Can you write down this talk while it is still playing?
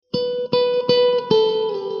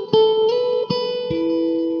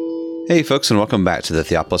Hey folks, and welcome back to the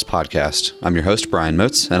Theopolis Podcast. I'm your host, Brian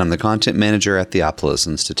Motes, and I'm the content manager at Theopolis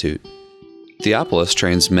Institute. Theopolis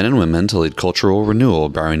trains men and women to lead cultural renewal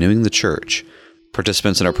by renewing the church.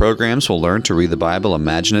 Participants in our programs will learn to read the Bible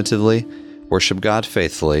imaginatively, worship God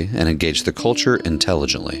faithfully, and engage the culture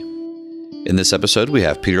intelligently. In this episode, we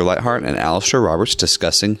have Peter Leithart and Alistair Roberts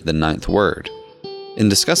discussing the ninth word. In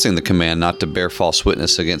discussing the command not to bear false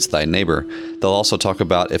witness against thy neighbor, they'll also talk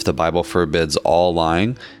about if the Bible forbids all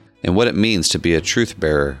lying and what it means to be a truth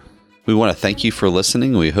bearer. We want to thank you for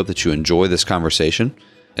listening. We hope that you enjoy this conversation.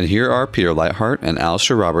 And here are Peter Leithart and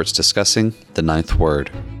Alistair Roberts discussing the ninth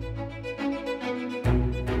word.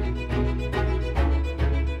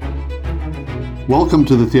 Welcome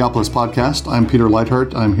to the Theopolis Podcast. I'm Peter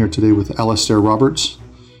Leithart. I'm here today with Alistair Roberts,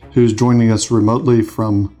 who's joining us remotely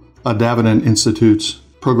from a Davenant Institute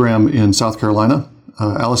program in South Carolina.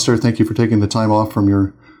 Alistair, thank you for taking the time off from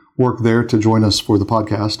your work there to join us for the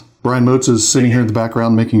podcast. Brian Motes is sitting here in the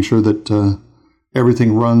background making sure that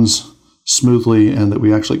everything runs smoothly and that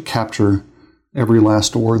we actually capture every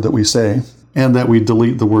last word that we say and that we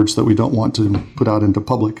delete the words that we don't want to put out into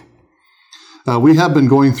public. We have been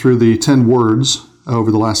going through the 10 words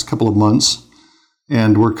over the last couple of months,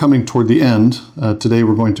 and we're coming toward the end. Today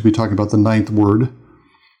we're going to be talking about the ninth word,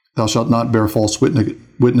 thou shalt not bear false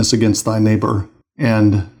witness against thy neighbor.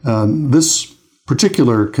 And this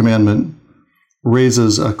particular commandment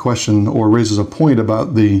raises a question or raises a point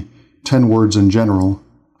about the 10 words in general.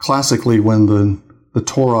 Classically, when the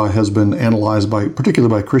Torah has been analyzed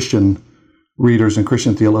particularly by Christian readers and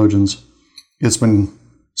Christian theologians, it's been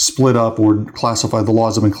split up or classified. The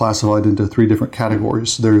laws have been classified into three different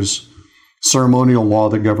categories. There's ceremonial law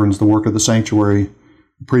that governs the work of the sanctuary,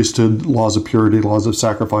 priesthood, laws of purity, laws of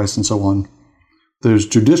sacrifice, and so on. There's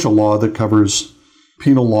judicial law that covers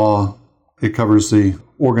penal law. It covers the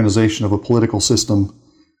organization of a political system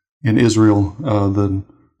in Israel, the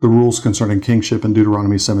rules concerning kingship in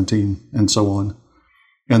Deuteronomy 17, and so on.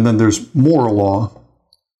 And then there's moral law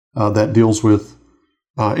that deals with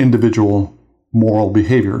individual moral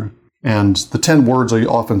behavior. And the 10 words are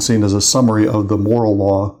often seen as a summary of the moral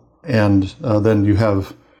law. And then you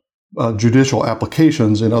have judicial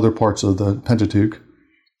applications in other parts of the Pentateuch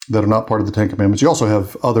that are not part of the 10 Commandments. You also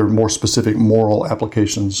have other more specific moral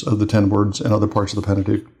applications of the 10 words in other parts of the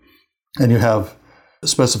Pentateuch. And you have a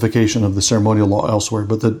specification of the ceremonial law elsewhere.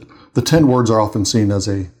 But the 10 words are often seen as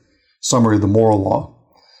a summary of the moral law.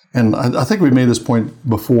 And I think we made this point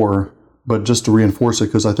before, but just to reinforce it,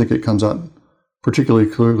 because I think it comes out particularly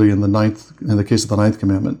clearly in the case of the ninth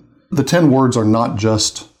commandment. The 10 words are not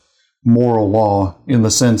just moral law in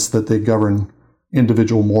the sense that they govern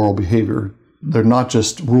individual moral behavior. They're not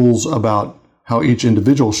just rules about how each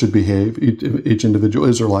individual should behave, each individual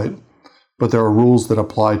Israelite, but there are rules that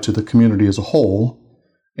apply to the community as a whole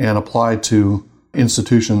and apply to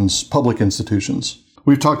institutions, public institutions.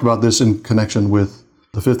 We've talked about this in connection with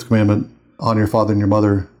the fifth commandment, honor your father and your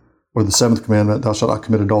mother, or the seventh commandment, thou shalt not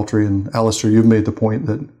commit adultery. And Alistair, you've made the point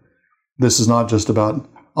that this is not just about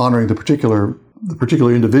honoring the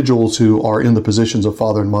particular individuals who are in the positions of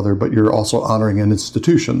father and mother, but you're also honoring an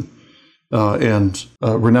institution. And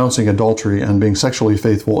renouncing adultery and being sexually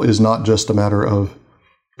faithful is not just a matter of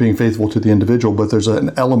being faithful to the individual, but there's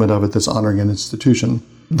an element of it that's honoring an institution.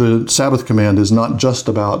 The Sabbath command is not just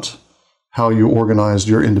about how you organize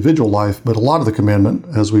your individual life, but a lot of the commandment,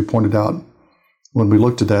 as we pointed out when we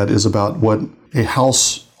looked at that, is about what a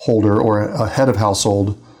householder or a head of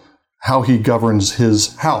household, how he governs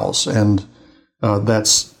his house. And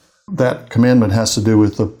that commandment has to do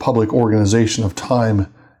with the public organization of time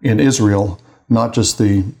in Israel, not just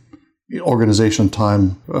the organization of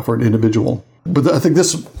time for an individual. But I think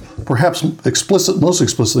this perhaps most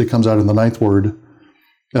explicitly comes out in the ninth word.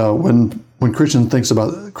 When Christians think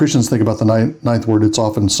about the ninth word, it's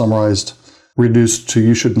often summarized, reduced to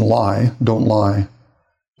you shouldn't lie, don't lie.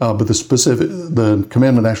 But the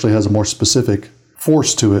commandment actually has a more specific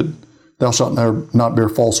force to it. Thou shalt not bear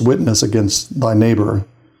false witness against thy neighbor.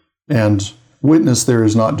 And witness there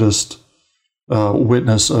is not just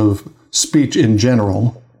witness of speech in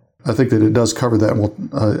general. I think that it does cover that.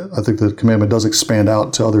 I think the commandment does expand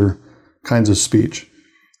out to other kinds of speech.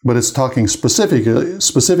 But it's talking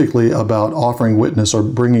specifically about offering witness or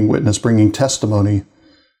bringing testimony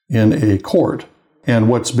in a court. And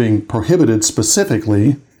what's being prohibited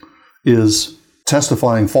specifically is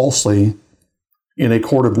testifying falsely in a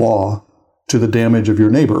court of law to the damage of your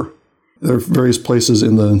neighbor. There are various places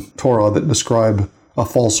in the Torah that describe a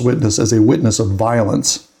false witness as a witness of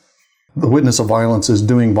violence. The witness of violence is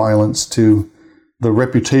doing violence to the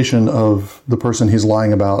reputation of the person he's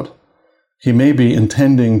lying about. He may be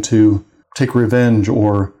intending to take revenge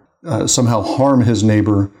or somehow harm his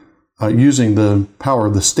neighbor using the power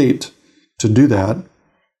of the state to do that.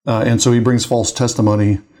 And so he brings false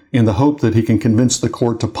testimony in the hope that he can convince the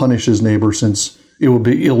court to punish his neighbor, since it would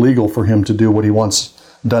be illegal for him to do what he wants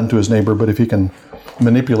done to his neighbor. But if he can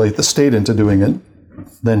manipulate the state into doing it,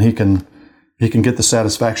 then he can get the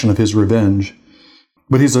satisfaction of his revenge.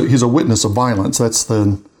 But he's a witness of violence. That's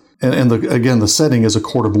again, the setting is a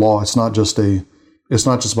court of law. It's not just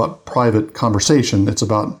about private conversation. It's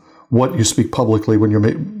about what you speak publicly when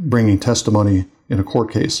you're bringing testimony in a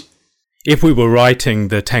court case. If we were writing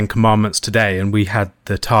the 10 Commandments today and we had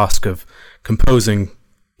the task of composing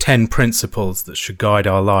 10 principles that should guide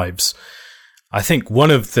our lives, I think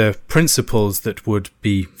one of the principles that would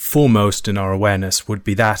be foremost in our awareness would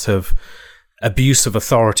be that of abuse of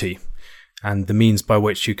authority, and the means by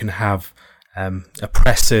which you can have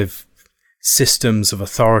oppressive systems of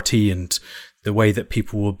authority, and the way that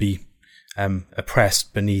people will be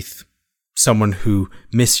oppressed beneath someone who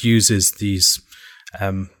misuses these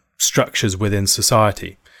structures within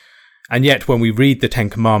society. And yet when we read the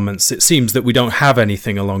 10 Commandments, it seems that we don't have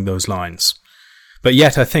anything along those lines. But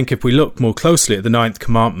yet I think if we look more closely at the 9th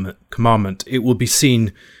commandment, it will be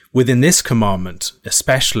seen within this commandment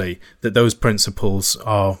especially that those principles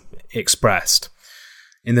are expressed.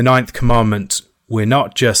 In the 9th commandment, we're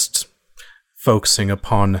not just focusing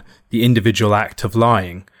upon the individual act of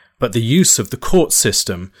lying, but the use of the court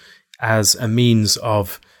system as a means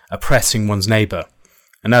of oppressing one's neighbor.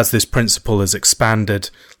 And as this principle is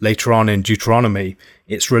expanded later on in Deuteronomy,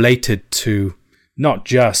 it's related to not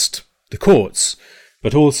just the courts,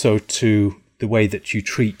 but also to the way that you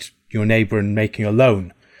treat your neighbor in making a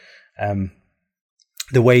loan,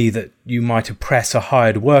 the way that you might oppress a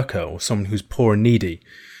hired worker or someone who's poor and needy,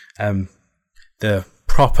 the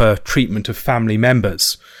proper treatment of family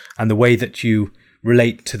members, and the way that you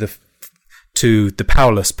relate to the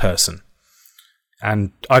powerless person.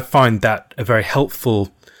 And I find that a very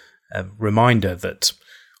helpful reminder that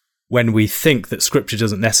when we think that Scripture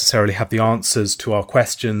doesn't necessarily have the answers to our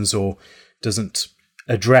questions or doesn't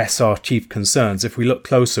address our chief concerns, if we look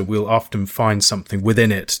closer, we'll often find something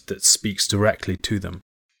within it that speaks directly to them.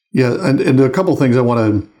 Yeah, and a couple of things I want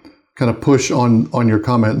to kind of push on your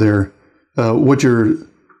comment there. What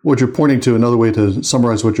you're pointing to, another way to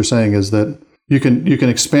summarize what you're saying, is that you can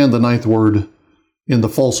expand the 9th word in the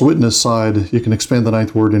false witness side. You can expand the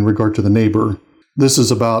 9th word in regard to the neighbor. This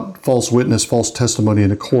is about false witness, false testimony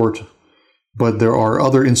in a court, but there are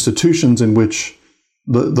other institutions in which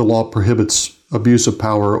the law prohibits abuse of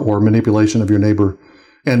power or manipulation of your neighbor.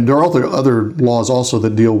 And there are other laws also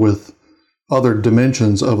that deal with other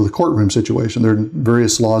dimensions of the courtroom situation. There are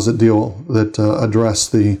various laws that address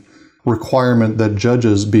the requirement that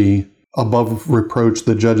judges be above reproach,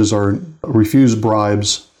 that judges refuse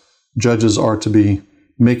bribes, judges are to be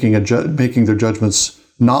making their judgments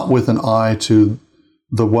not with an eye to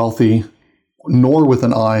the wealthy, nor with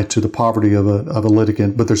an eye to the poverty of a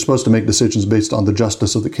litigant, but they're supposed to make decisions based on the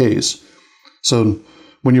justice of the case. So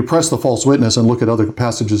when you press the false witness and look at other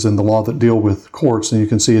passages in the law that deal with courts, and you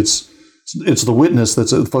can see it's the witness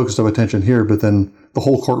that's the focus of attention here, but then the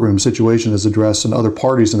whole courtroom situation is addressed, and other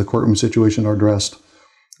parties in the courtroom situation are addressed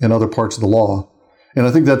in other parts of the law. And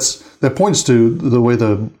I think that points to the way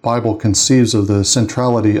the Bible conceives of the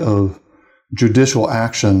centrality of judicial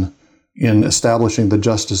action in establishing the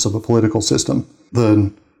justice of a political system.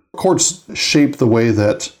 The courts shape the way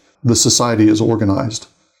that the society is organized.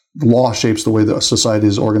 Law shapes the way that society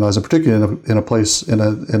is organized, and particularly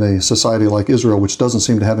in a society like Israel, which doesn't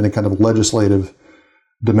seem to have any kind of legislative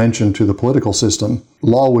dimension to the political system.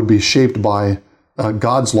 Law would be shaped by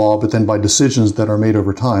God's law, but then by decisions that are made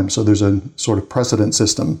over time. So there's a sort of precedent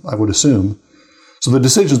system, I would assume. So the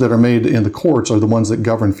decisions that are made in the courts are the ones that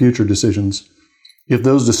govern future decisions. If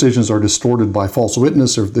those decisions are distorted by false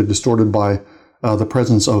witness, or if they're distorted by the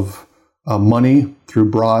presence of money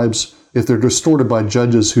through bribes, if they're distorted by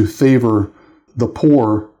judges who favor the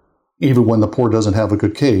poor, even when the poor doesn't have a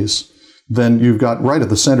good case, then you've got right at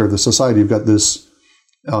the center of the society, you've got this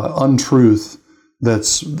untruth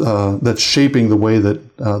that's shaping the way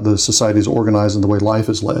that the society is organized and the way life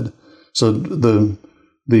is led. So the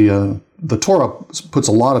Torah puts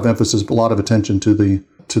a lot of emphasis, a lot of attention to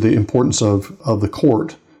the importance of the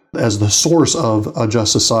court as the source of a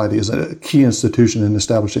just society, as a key institution in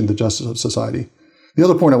establishing the justice of society. The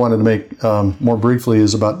other point I wanted to make more briefly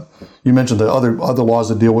is about, you mentioned the other laws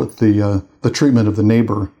that deal with the treatment of the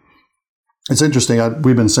neighbor. It's interesting,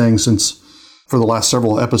 we've been saying for the last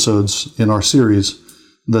several episodes in our series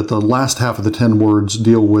that the last half of the 10 words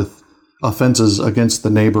deal with offenses against the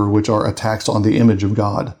neighbor, which are attacks on the image of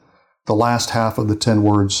God. The last half of the 10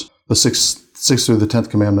 words, the sixth 6th through the 10th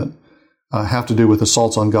commandment have to do with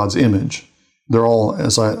assaults on God's image. They're all,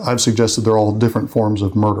 as I've suggested, they're all different forms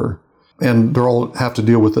of murder. And they all have to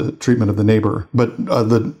deal with the treatment of the neighbor. But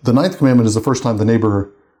the 9th commandment is the first time the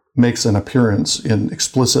neighbor makes an appearance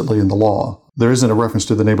explicitly in the law. There isn't a reference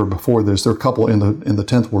to the neighbor before this. There are a couple in the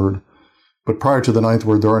 10th word. But prior to the 9th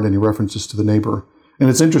word, there aren't any references to the neighbor. And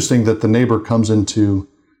it's interesting that the neighbor comes into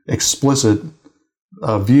explicit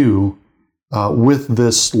view with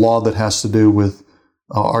this law that has to do with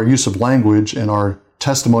our use of language and our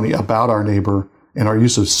testimony about our neighbor and our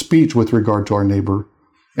use of speech with regard to our neighbor,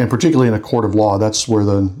 and particularly in a court of law. That's where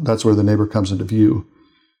the neighbor comes into view,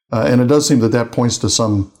 and it does seem that points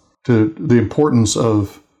to the importance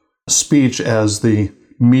of speech as the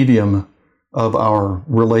medium of our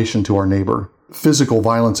relation to our neighbor. Physical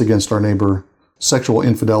violence against our neighbor, sexual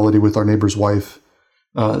infidelity with our neighbor's wife,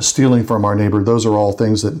 stealing from our neighbor, those are all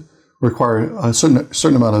things that require a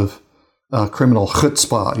certain amount of criminal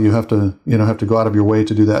chutzpah. You have to go out of your way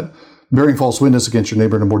to do that. Bearing false witness against your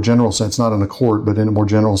neighbor in a more general sense, not in a court, but in a more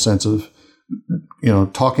general sense of,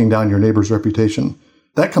 talking down your neighbor's reputation.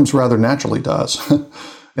 That comes rather naturally to us.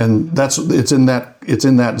 And it's in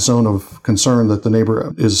that zone of concern that the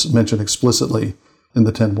neighbor is mentioned explicitly in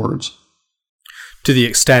the 10 words. To the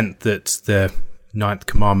extent that the 9th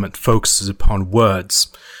commandment focuses upon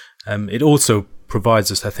words, it also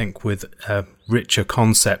provides us, I think, with a richer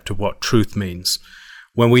concept of what truth means.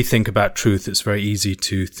 When we think about truth, it's very easy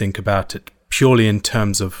to think about it purely in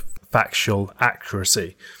terms of factual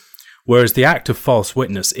accuracy. Whereas the act of false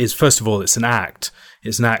witness is, first of all, it's an act.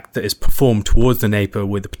 It's an act that is performed towards the neighbor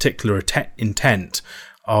with a particular intent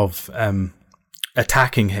of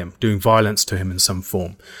attacking him, doing violence to him in some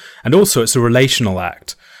form. And also it's a relational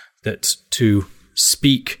act, that to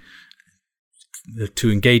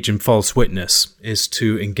engage in false witness is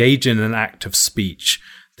to engage in an act of speech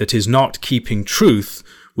that is not keeping truth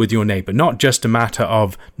with your neighbor, not just a matter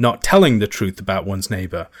of not telling the truth about one's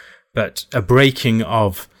neighbor, but a breaking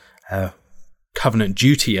of covenant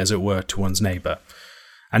duty, as it were, to one's neighbor.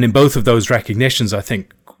 And in both of those recognitions, I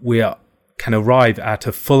think we can arrive at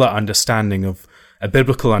a fuller understanding of a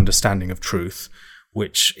biblical understanding of truth,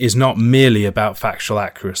 which is not merely about factual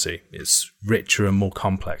accuracy. It's richer and more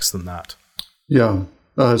complex than that. Yeah.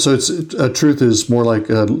 So truth is more like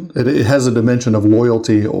it has a dimension of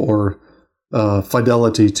loyalty or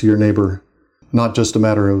fidelity to your neighbor, not just a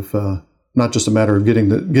matter of getting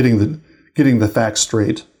the facts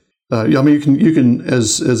straight. You can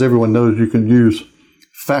as everyone knows, you can use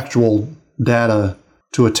factual data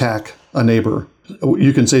to attack a neighbor.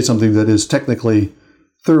 You can say something that is technically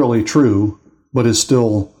thoroughly true, but is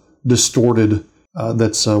still distorted.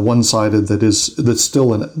 That's one-sided. That's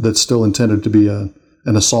still intended to be an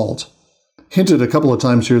assault. Hinted a couple of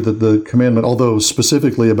times here that the commandment, although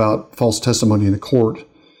specifically about false testimony in a court,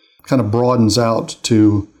 kind of broadens out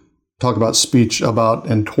to talk about speech about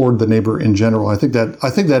and toward the neighbor in general. I think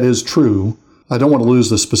that is true. I don't want to lose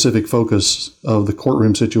the specific focus of the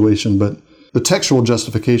courtroom situation, but the textual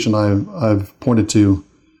justification I've pointed to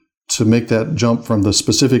make that jump from the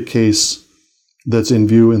specific case that's in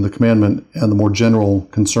view in the commandment and the more general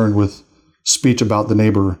concern with speech about the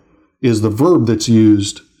neighbor is the verb that's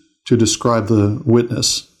used to describe the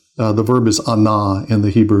witness. The verb is anah in the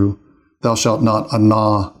Hebrew. Thou shalt not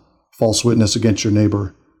anah false witness against your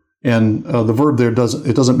neighbor. And the verb there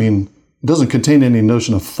doesn't contain any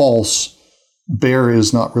notion of false. Bear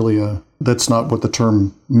is not really that's not what the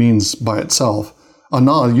term means by itself.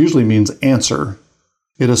 Anah usually means answer.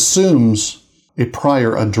 It assumes a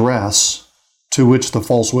prior address to which the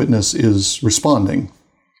false witness is responding.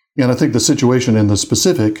 And I think the situation in the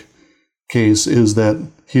specific case is that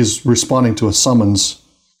he's responding to a summons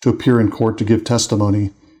to appear in court to give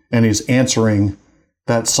testimony, and he's answering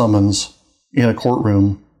that summons in a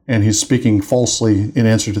courtroom, and he's speaking falsely in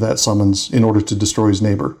answer to that summons in order to destroy his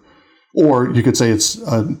neighbor. Or you could say it's,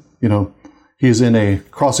 he's in a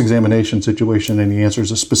cross-examination situation and he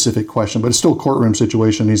answers a specific question, but it's still a courtroom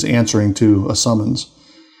situation. He's answering to a summons.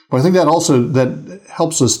 But I think that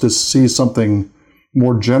helps us to see something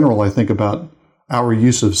more general, I think, about our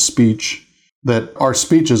use of speech, that our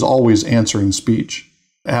speech is always answering speech.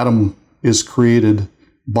 Adam is created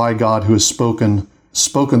by God, who has spoken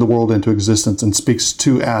the world into existence and speaks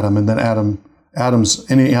to Adam, and then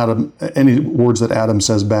any words that Adam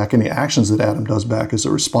says back, any actions that Adam does back is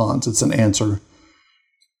a response. It's an answer.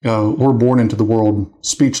 We're born into the world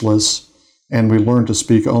speechless, and we learn to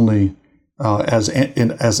speak only as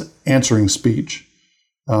answering speech.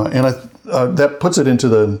 And that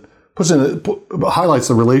highlights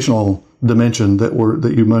the relational dimension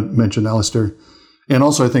that you mentioned, Alistair, and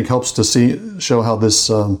also I think helps to show how this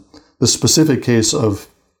the specific case of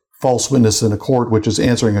false witness in a court, which is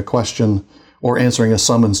answering a question or answering a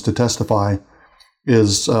summons to testify,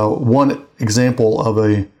 is one example of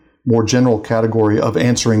a more general category of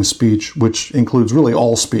answering speech, which includes really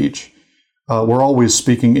all speech. We're always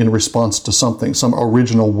speaking in response to something, some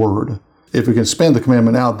original word. If we can expand the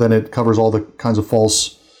commandment out, then it covers all the kinds of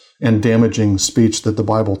false and damaging speech that the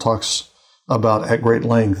Bible talks about at great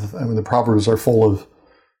length. I mean, the Proverbs are full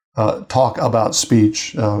of talk about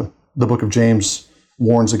speech. The book of James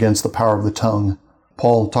warns against the power of the tongue.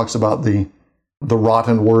 Paul talks about the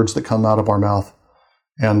rotten words that come out of our mouth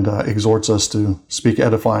and exhorts us to speak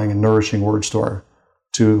edifying and nourishing words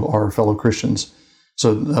to our fellow Christians.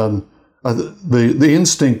 So the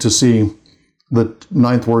instinct to see the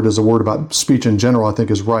ninth word as a word about speech in general, I think,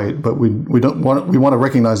 is right, but we want to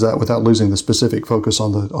recognize that without losing the specific focus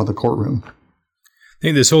on the courtroom. I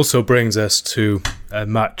think this also brings us to a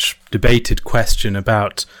much debated question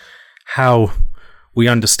about how we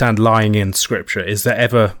understand lying in Scripture. Is there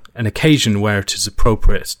ever an occasion where it is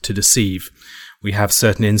appropriate to deceive? We have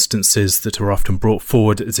certain instances that are often brought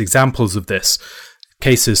forward as examples of this,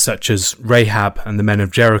 cases such as Rahab and the men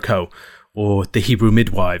of Jericho, or the Hebrew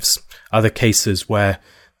midwives, other cases where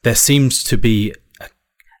there seems to be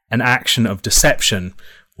an action of deception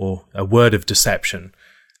or a word of deception,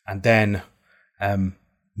 and then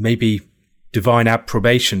maybe divine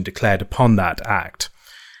approbation declared upon that act.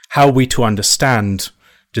 How are we to understand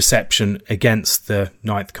deception against the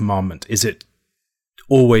ninth commandment? Is it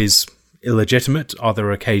always illegitimate? Are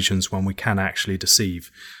there occasions when we can actually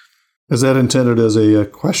deceive? Is that intended as a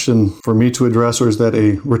question for me to address, or is that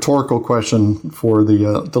a rhetorical question for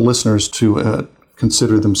the listeners to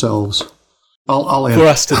consider themselves? I'll answer. For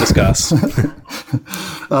us to discuss.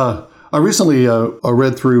 I recently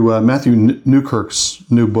read through Matthew Newkirk's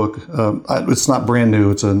new book. It's not brand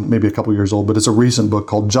new. It's maybe a couple years old, but it's a recent book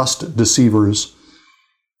called Just Deceivers.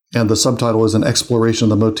 And the subtitle is An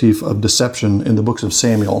Exploration of the Motif of Deception in the Books of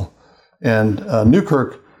Samuel. And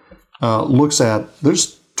Newkirk looks at,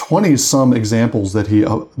 there's 20-some examples that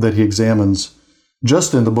he examines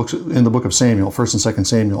just in the book of Samuel, 1st and 2nd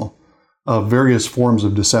Samuel, of various forms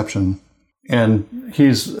of deception. And he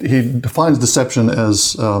defines deception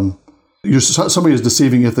as somebody is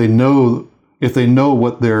deceiving if they know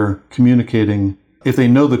what they're communicating, if they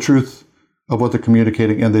know the truth of what they're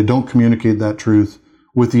communicating, and they don't communicate that truth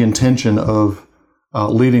with the intention of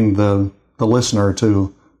leading the listener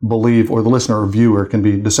to believe, or the listener or viewer.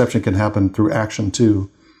 Deception can happen through action too.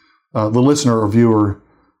 The listener or viewer,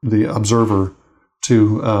 the observer,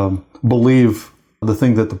 to believe the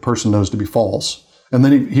thing that the person knows to be false. And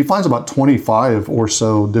then he finds about 25 or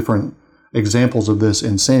so different examples of this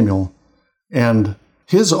in Samuel. And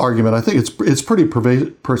his argument, I think it's pretty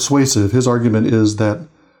persuasive. His argument is that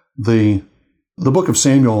the book of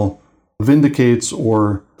Samuel vindicates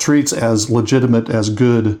or treats as legitimate, as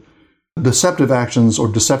good, deceptive actions or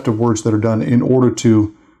deceptive words that are done in order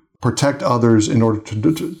to protect others, in order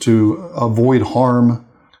to avoid harm.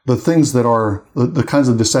 The things that are the kinds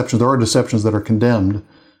of deceptions, there are deceptions that are condemned,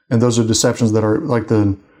 and those are deceptions that are like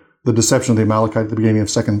the deception of the Amalekite at the beginning of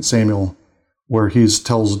 2 Samuel, where he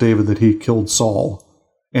tells David that he killed Saul.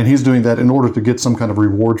 And he's doing that in order to get some kind of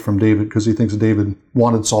reward from David because he thinks David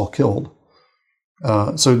wanted Saul killed.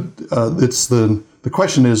 It's the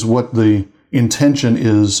question is what the intention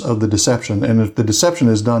is of the deception. And if the deception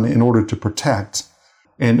is done in order to protect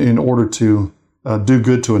and in order to do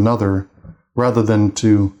good to another, rather than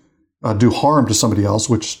to do harm to somebody else,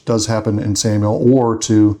 which does happen in Samuel, or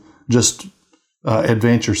to just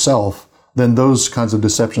advance yourself, then those kinds of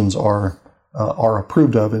deceptions are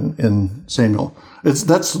approved of in Samuel.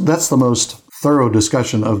 That's the most thorough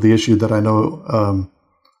discussion of the issue that I know,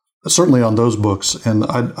 certainly on those books, and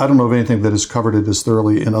I don't know of anything that has covered it as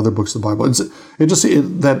thoroughly in other books of the Bible.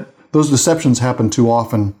 That those deceptions happen too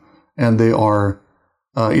often, and they are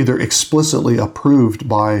either explicitly approved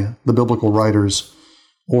by the biblical writers,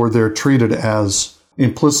 or they're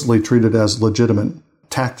implicitly treated as legitimate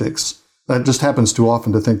tactics. That just happens too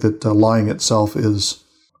often to think that lying itself is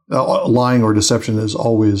lying or deception is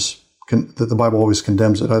always that the Bible always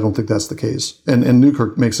condemns it. I don't think that's the case. And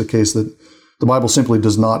Newkirk makes a case that the Bible simply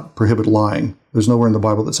does not prohibit lying. There's nowhere in the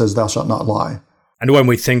Bible that says thou shalt not lie. And when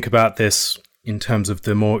we think about this in terms of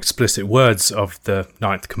the more explicit words of the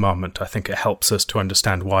ninth commandment, I think it helps us to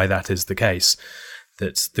understand why that is the case.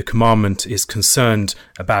 That the commandment is concerned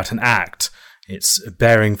about an act. It's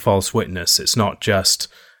bearing false witness. It's not just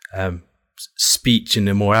speech in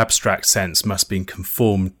a more abstract sense must be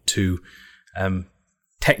conformed to,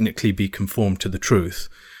 technically be conformed to the truth.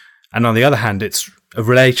 And on the other hand, it's a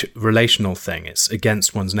relational thing. It's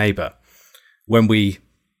against one's neighbor. When we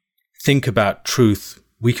think about truth,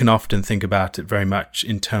 we can often think about it very much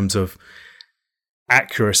in terms of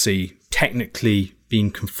accuracy, technically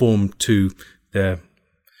being conformed to the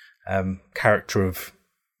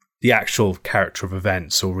actual character of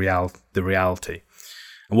events or the reality.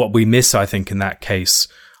 And what we miss, I think, in that case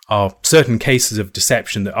are certain cases of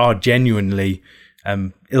deception that are genuinely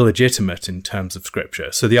illegitimate in terms of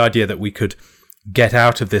Scripture. So the idea that we could get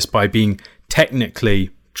out of this by being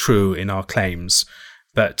technically true in our claims,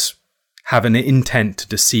 but have an intent to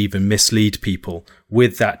deceive and mislead people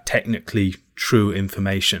with that technically true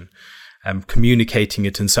information, communicating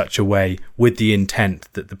it in such a way with the intent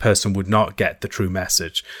that the person would not get the true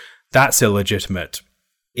message. That's illegitimate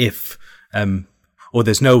or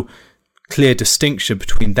there's no clear distinction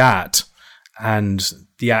between that and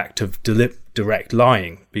the act of direct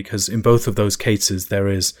lying, because in both of those cases there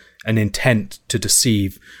is an intent to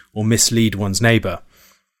deceive or mislead one's neighbor.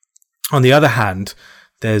 On the other hand,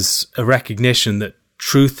 there's a recognition that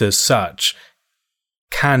truth as such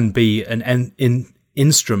can be an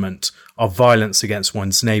instrument of violence against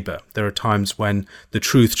one's neighbor. There are times when the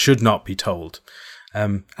truth should not be told.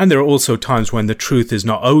 And there are also times when the truth is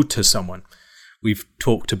not owed to someone. We've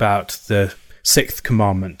talked about the sixth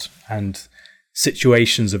commandment and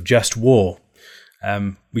situations of just war.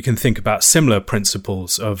 We can think about similar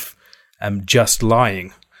principles of just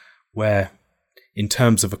lying, where in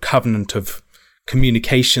terms of a covenant of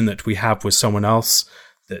communication that we have with someone else,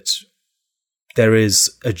 that there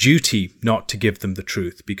is a duty not to give them the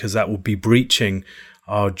truth, because that would be breaching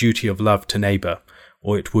our duty of love to neighbor,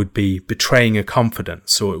 or it would be betraying a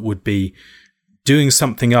confidence, or it would be doing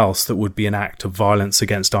something else that would be an act of violence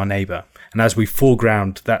against our neighbor. And as we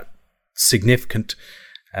foreground that significant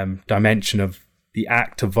dimension of the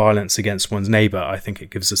act of violence against one's neighbor, I think it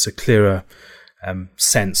gives us a clearer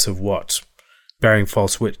sense of what bearing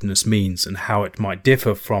false witness means and how it might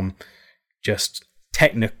differ from just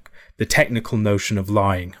the technical notion of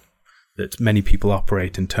lying that many people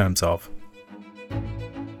operate in terms of.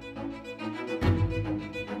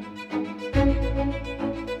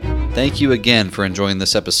 Thank you again for enjoying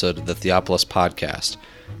this episode of the Theopolis Podcast.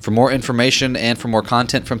 For more information and for more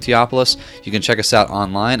content from Theopolis, you can check us out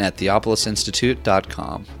online at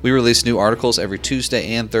theopolisinstitute.com. We release new articles every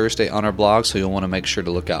Tuesday and Thursday on our blog, so you'll want to make sure to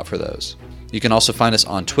look out for those. You can also find us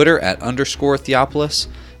on Twitter at _Theopolis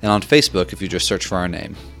and on Facebook if you just search for our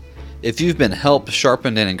name. If you've been helped,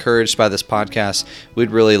 sharpened, and encouraged by this podcast, we'd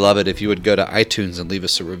really love it if you would go to iTunes and leave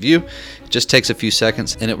us a review. It just takes a few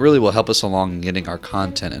seconds, and it really will help us along in getting our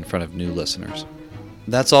content in front of new listeners.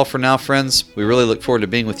 That's all for now, friends. We really look forward to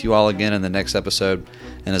being with you all again in the next episode.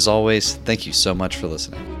 And as always, thank you so much for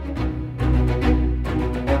listening.